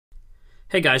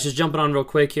Hey guys, just jumping on real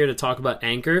quick here to talk about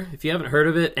Anchor. If you haven't heard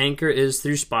of it, Anchor is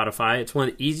through Spotify. It's one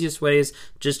of the easiest ways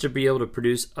just to be able to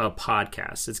produce a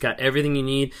podcast. It's got everything you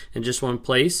need in just one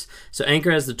place. So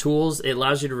Anchor has the tools. It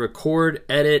allows you to record,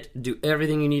 edit, do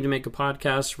everything you need to make a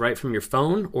podcast right from your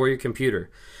phone or your computer.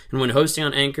 And when hosting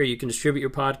on Anchor, you can distribute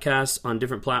your podcasts on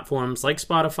different platforms like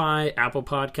Spotify, Apple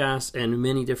Podcasts, and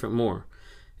many different more.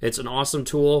 It's an awesome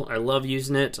tool. I love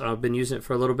using it. I've been using it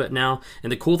for a little bit now.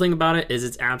 And the cool thing about it is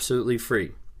it's absolutely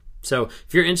free. So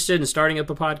if you're interested in starting up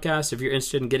a podcast, if you're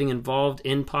interested in getting involved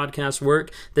in podcast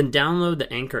work, then download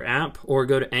the Anchor app or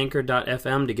go to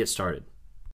anchor.fm to get started.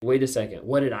 Wait a second,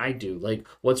 what did I do? Like,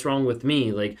 what's wrong with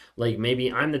me? Like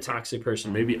maybe I'm the toxic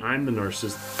person. Maybe I'm the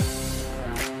narcissist.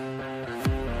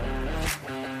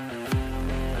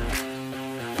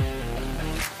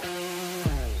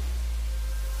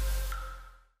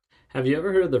 Have you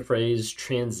ever heard of the phrase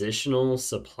transitional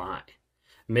supply?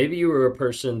 Maybe you were a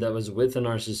person that was with a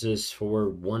narcissist for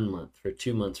 1 month, for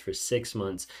 2 months, for 6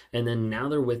 months, and then now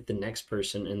they're with the next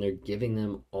person and they're giving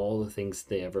them all the things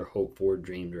they ever hoped for,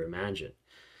 dreamed, or imagined.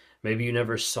 Maybe you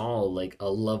never saw like a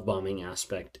love bombing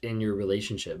aspect in your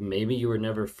relationship. Maybe you were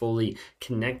never fully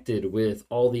connected with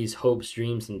all these hopes,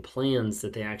 dreams, and plans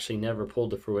that they actually never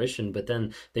pulled to fruition, but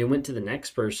then they went to the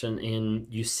next person and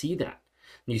you see that.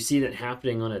 You see that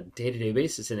happening on a day-to-day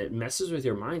basis, and it messes with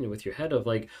your mind and with your head of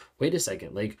like, wait a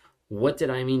second, like, what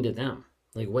did I mean to them?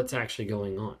 Like, what's actually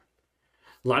going on?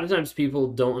 A lot of times people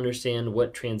don't understand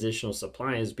what transitional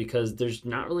supply is because there's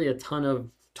not really a ton of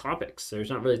topics. There's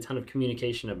not really a ton of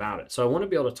communication about it. So I want to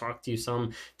be able to talk to you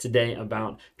some today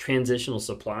about transitional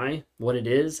supply, what it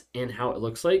is and how it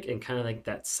looks like, and kind of like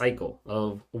that cycle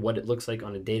of what it looks like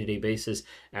on a day-to-day basis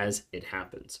as it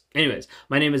happens. Anyways,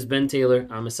 my name is Ben Taylor.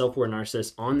 I'm a self-aware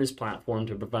narcissist on this platform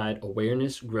to provide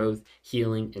awareness, growth,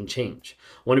 healing, and change.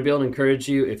 I want to be able to encourage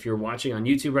you, if you're watching on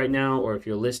YouTube right now, or if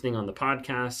you're listening on the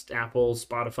podcast, Apple,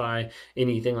 Spotify,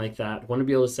 anything like that, I want to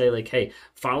be able to say like, hey,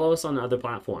 follow us on the other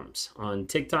platforms, on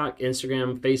TikTok,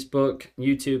 Instagram, Facebook,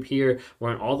 YouTube here. We're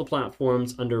on all the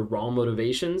platforms under Raw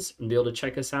Motivations, and be able to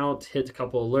check us out, hit a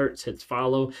couple alerts, hit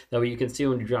follow. That way you can see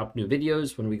when we drop new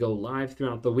videos, when we go live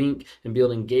throughout the week, and be able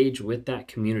to engage with that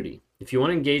community. If you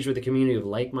want to engage with a community of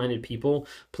like-minded people,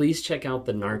 please check out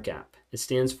the NARC app. It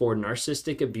stands for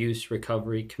Narcissistic Abuse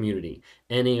Recovery Community,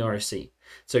 NARC.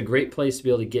 It's a great place to be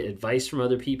able to get advice from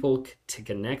other people, to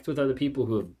connect with other people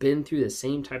who have been through the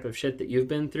same type of shit that you've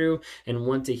been through and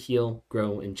want to heal,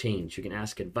 grow, and change. You can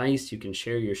ask advice, you can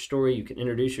share your story, you can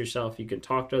introduce yourself, you can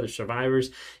talk to other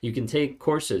survivors, you can take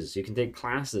courses, you can take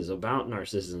classes about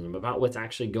narcissism, about what's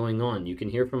actually going on. You can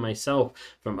hear from myself,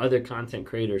 from other content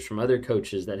creators, from other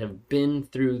coaches that have been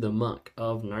through the muck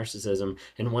of narcissism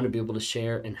and want to be able to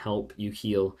share and help you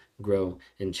heal, grow,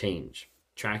 and change.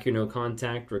 Track your no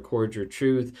contact, record your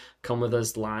truth, come with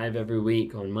us live every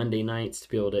week on Monday nights to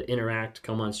be able to interact,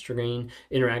 come on screen,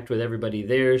 interact with everybody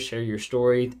there, share your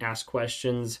story, ask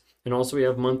questions. And also we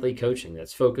have monthly coaching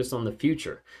that's focused on the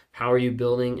future. How are you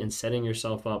building and setting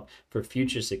yourself up for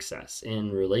future success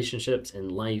in relationships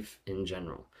and life in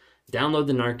general? Download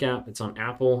the NARC app. It's on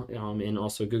Apple and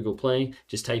also Google Play.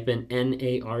 Just type in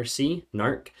NARC,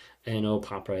 NARC, and it'll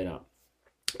pop right up.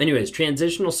 Anyways,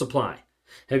 transitional supply.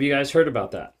 Have you guys heard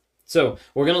about that? So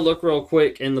we're going to look real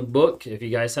quick in the book. If you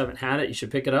guys haven't had it, you should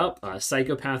pick it up.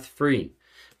 Psychopath Free.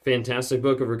 Fantastic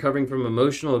book of recovering from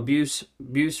emotional abusive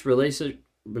relationships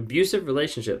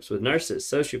with narcissists,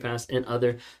 sociopaths, and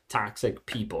other toxic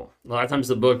people. A lot of times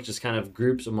the book just kind of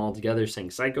groups them all together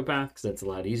saying psychopath because that's a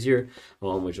lot easier,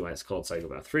 which is why it's called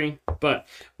Psychopath Free. But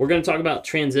we're going to talk about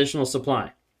transitional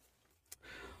supply.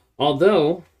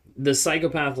 Although the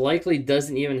psychopath likely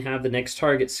doesn't even have the next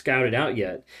target scouted out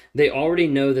yet, they already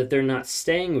know that they're not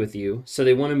staying with you, so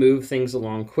they want to move things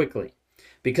along quickly.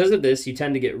 Because of this, you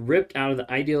tend to get ripped out of the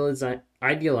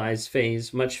idealized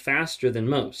phase much faster than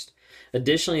most.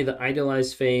 Additionally, the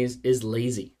idealized phase is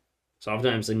lazy. So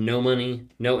oftentimes, like, no money,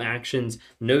 no actions,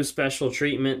 no special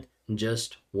treatment,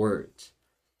 just words.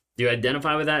 Do you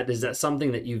identify with that? Is that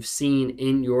something that you've seen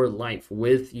in your life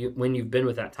with you when you've been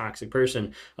with that toxic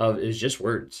person of is just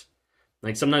words?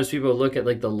 Like sometimes people look at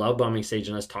like the love bombing stage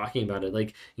and us talking about it,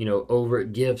 like, you know,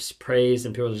 overt gifts, praise,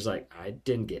 and people are just like, I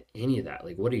didn't get any of that.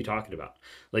 Like, what are you talking about?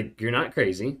 Like, you're not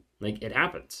crazy. Like, it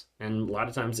happens. And a lot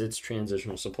of times it's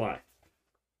transitional supply.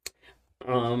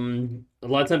 A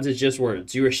lot of times it's just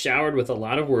words. You were showered with a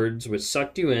lot of words which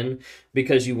sucked you in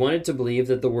because you wanted to believe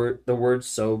that the words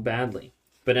so badly.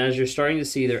 But as you're starting to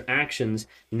see, their actions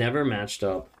never matched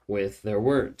up with their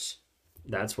words.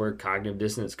 That's where cognitive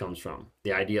dissonance comes from.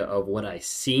 The idea of what I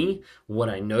see, what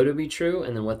I know to be true,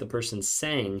 and then what the person's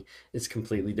saying is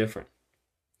completely different.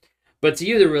 But to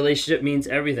you, the relationship means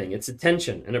everything. It's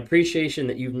attention and appreciation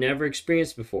that you've never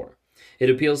experienced before. It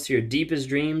appeals to your deepest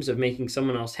dreams of making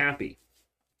someone else happy.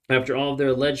 After all of their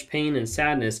alleged pain and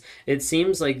sadness, it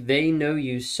seems like they know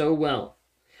you so well.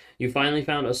 You finally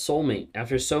found a soulmate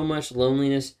after so much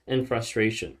loneliness and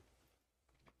frustration.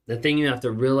 The thing you have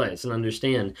to realize and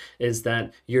understand is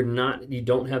that you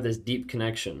don't have this deep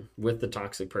connection with the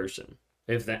toxic person.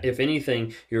 If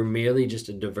anything, you're merely just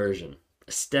a diversion,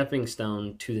 a stepping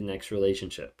stone to the next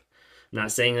relationship. I'm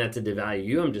not saying that to devalue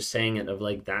you. I'm just saying it of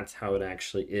like that's how it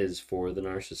actually is for the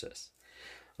narcissist.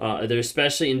 They're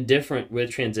especially indifferent with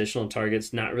transitional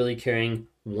targets, not really caring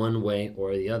one way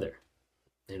or the other.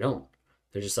 They don't.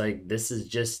 They're just like, this is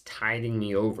just tiding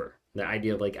me over. The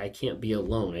idea of like, I can't be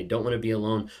alone. I don't want to be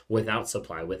alone without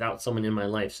supply, without someone in my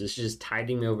life. So this is just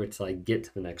tiding me over till I get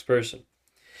to the next person.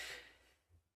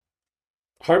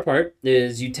 Hard part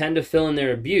is you tend to fill in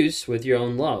their abuse with your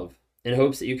own love in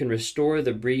hopes that you can restore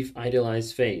the brief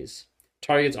idealized phase.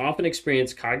 Targets often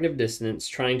experience cognitive dissonance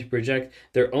trying to project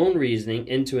their own reasoning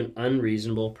into an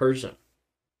unreasonable person.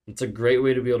 It's a great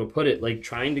way to be able to put it, like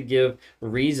trying to give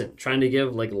reason, trying to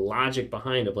give like logic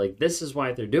behind of like, this is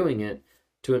why they're doing it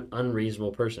to an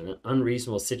unreasonable person, an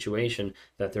unreasonable situation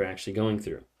that they're actually going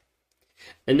through.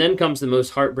 And then comes the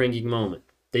most heartbreaking moment.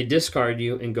 They discard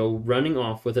you and go running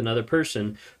off with another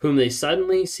person whom they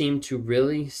suddenly seem to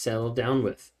really settle down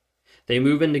with. They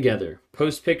move in together,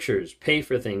 post pictures, pay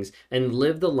for things, and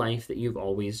live the life that you've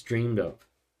always dreamed of.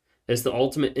 It's the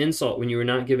ultimate insult when you were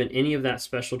not given any of that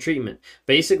special treatment.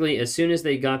 Basically, as soon as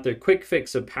they got their quick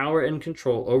fix of power and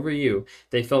control over you,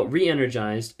 they felt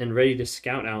re-energized and ready to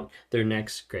scout out their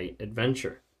next great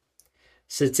adventure.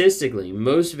 Statistically,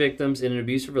 most victims in an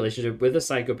abusive relationship with a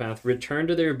psychopath return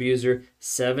to their abuser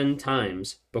 7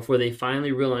 times before they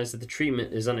finally realize that the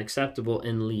treatment is unacceptable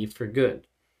and leave for good.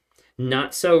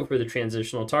 Not so for the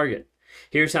transitional target.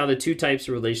 Here's how the 2 types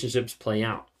of relationships play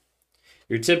out.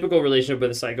 Your typical relationship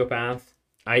with a psychopath,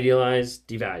 idealize,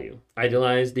 devalue,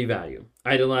 idealize, devalue,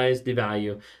 idealize,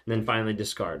 devalue, and then finally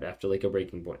discard after like a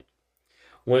breaking point.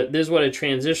 This is what a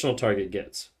transitional target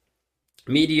gets.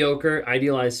 Mediocre,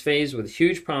 idealized phase with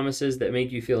huge promises that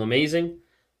make you feel amazing,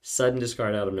 sudden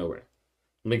discard out of nowhere.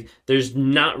 Like there's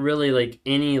not really like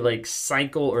any like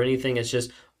cycle or anything. It's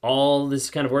just all this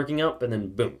kind of working up and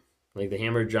then boom, like the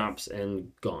hammer drops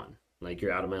and gone. Like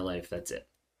you're out of my life. That's it.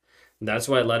 That's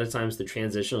why a lot of times the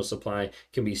transitional supply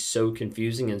can be so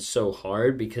confusing and so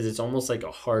hard because it's almost like a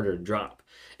harder drop.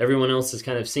 Everyone else is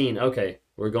kind of seen, okay,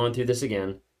 we're going through this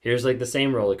again. Here's like the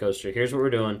same roller coaster. Here's what we're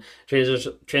doing.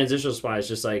 Transitional supply is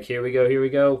just like, here we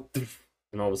go,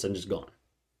 and all of a sudden just gone.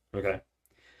 Okay.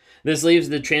 This leaves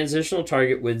the transitional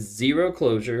target with zero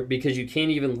closure because you can't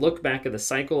even look back at the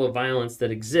cycle of violence that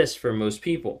exists for most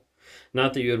people.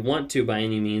 Not that you would want to by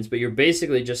any means, but you're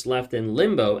basically just left in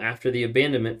limbo after the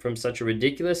abandonment from such a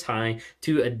ridiculous high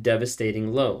to a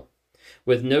devastating low,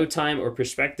 with no time or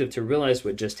perspective to realize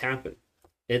what just happened.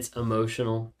 It's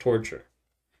emotional torture.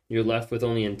 You're left with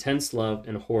only intense love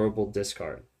and horrible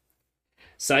discard.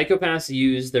 Psychopaths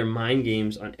use their mind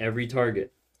games on every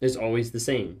target. It's always the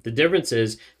same. The difference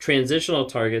is transitional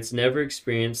targets never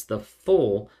experience the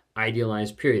full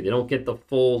idealized period. They don't get the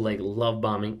full like love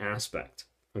bombing aspect.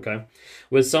 Okay,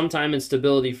 with some time and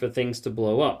stability for things to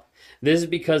blow up. This is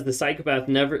because the psychopath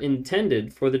never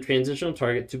intended for the transitional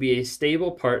target to be a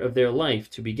stable part of their life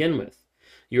to begin with.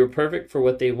 You were perfect for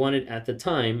what they wanted at the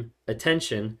time,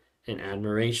 attention and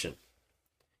admiration.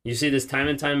 You see this time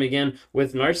and time again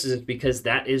with narcissists because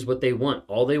that is what they want.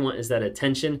 All they want is that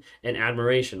attention and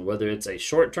admiration, whether it's a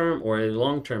short-term or a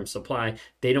long-term supply,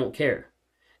 they don't care.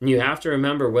 And you have to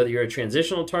remember whether you're a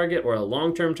transitional target or a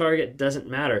long-term target, doesn't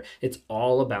matter. It's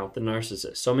all about the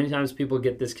narcissist. So many times people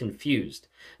get this confused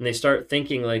and they start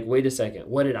thinking like, wait a second,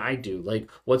 what did I do? Like,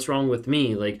 what's wrong with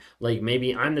me? Like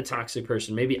maybe I'm the toxic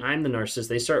person. Maybe I'm the narcissist.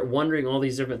 They start wondering all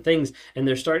these different things and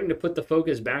they're starting to put the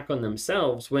focus back on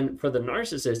themselves when for the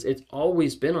narcissist, it's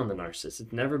always been on the narcissist.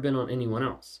 It's never been on anyone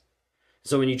else.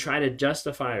 So when you try to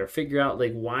justify or figure out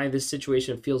like why this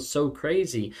situation feels so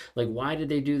crazy, like why did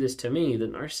they do this to me? The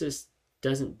narcissist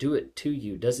doesn't do it to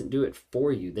you, doesn't do it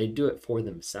for you. They do it for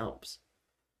themselves.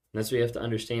 And that's what you have to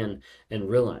understand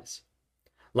and realize.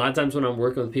 A lot of times when I'm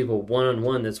working with people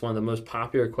one-on-one, that's one of the most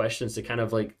popular questions to kind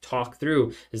of like talk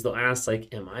through is they'll ask like,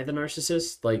 am I the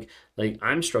narcissist? Like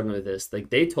I'm struggling with this. Like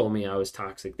they told me I was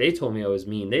toxic. They told me I was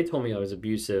mean. They told me I was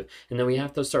abusive. And then we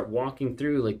have to start walking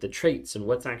through like the traits and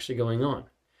what's actually going on.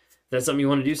 If that's something you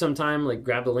want to do sometime, like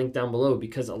grab the link down below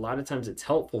because a lot of times it's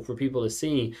helpful for people to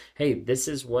see, hey, this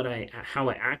is how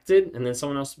I acted. And then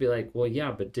someone else will be like, well,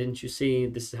 yeah, but didn't you see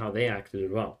this is how they acted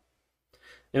as well?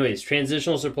 Anyways,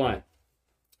 transitional supply.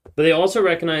 But they also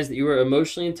recognize that you are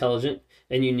emotionally intelligent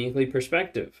and uniquely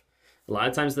perspective. A lot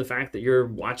of times, the fact that you're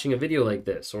watching a video like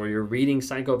this or you're reading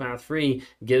Psychopath Free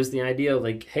gives the idea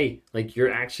like, hey, like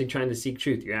you're actually trying to seek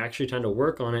truth. You're actually trying to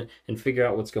work on it and figure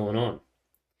out what's going on.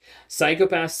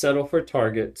 Psychopaths settle for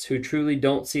targets who truly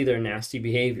don't see their nasty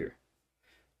behavior.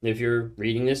 If you're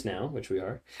reading this now, which we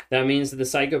are, that means that the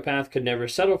psychopath could never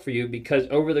settle for you because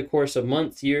over the course of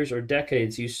months, years, or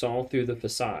decades, you saw through the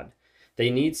facade.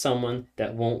 They need someone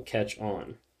that won't catch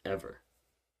on, ever.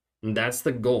 And that's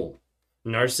the goal.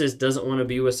 Narcissist doesn't want to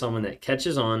be with someone that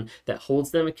catches on, that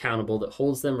holds them accountable, that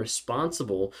holds them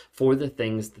responsible for the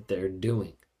things that they're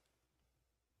doing.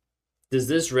 Does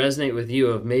this resonate with you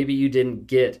of maybe you didn't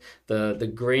get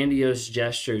the grandiose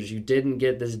gestures, you didn't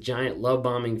get this giant love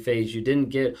bombing phase, you didn't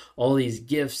get all these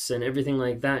gifts and everything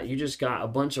like that, you just got a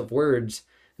bunch of words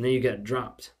and then you got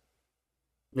dropped.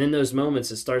 And in those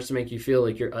moments, it starts to make you feel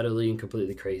like you're utterly and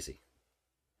completely crazy.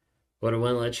 What I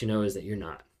want to let you know is that you're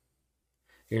not.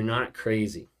 You're not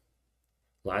crazy.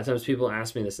 A lot of times people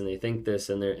ask me this and they think this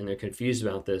and they're confused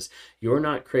about this. You're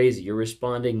not crazy. You're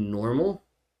responding normal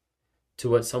to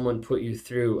what someone put you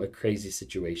through a crazy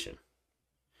situation.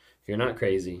 You're not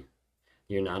crazy.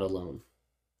 You're not alone.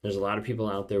 There's a lot of people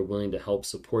out there willing to help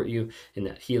support you in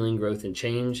that healing, growth, and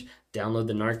change. Download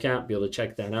the NARC app, be able to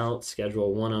check that out, schedule a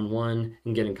one-on-one,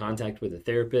 and get in contact with a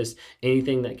therapist.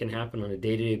 Anything that can happen on a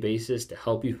day-to-day basis to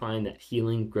help you find that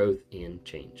healing, growth, and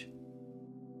change.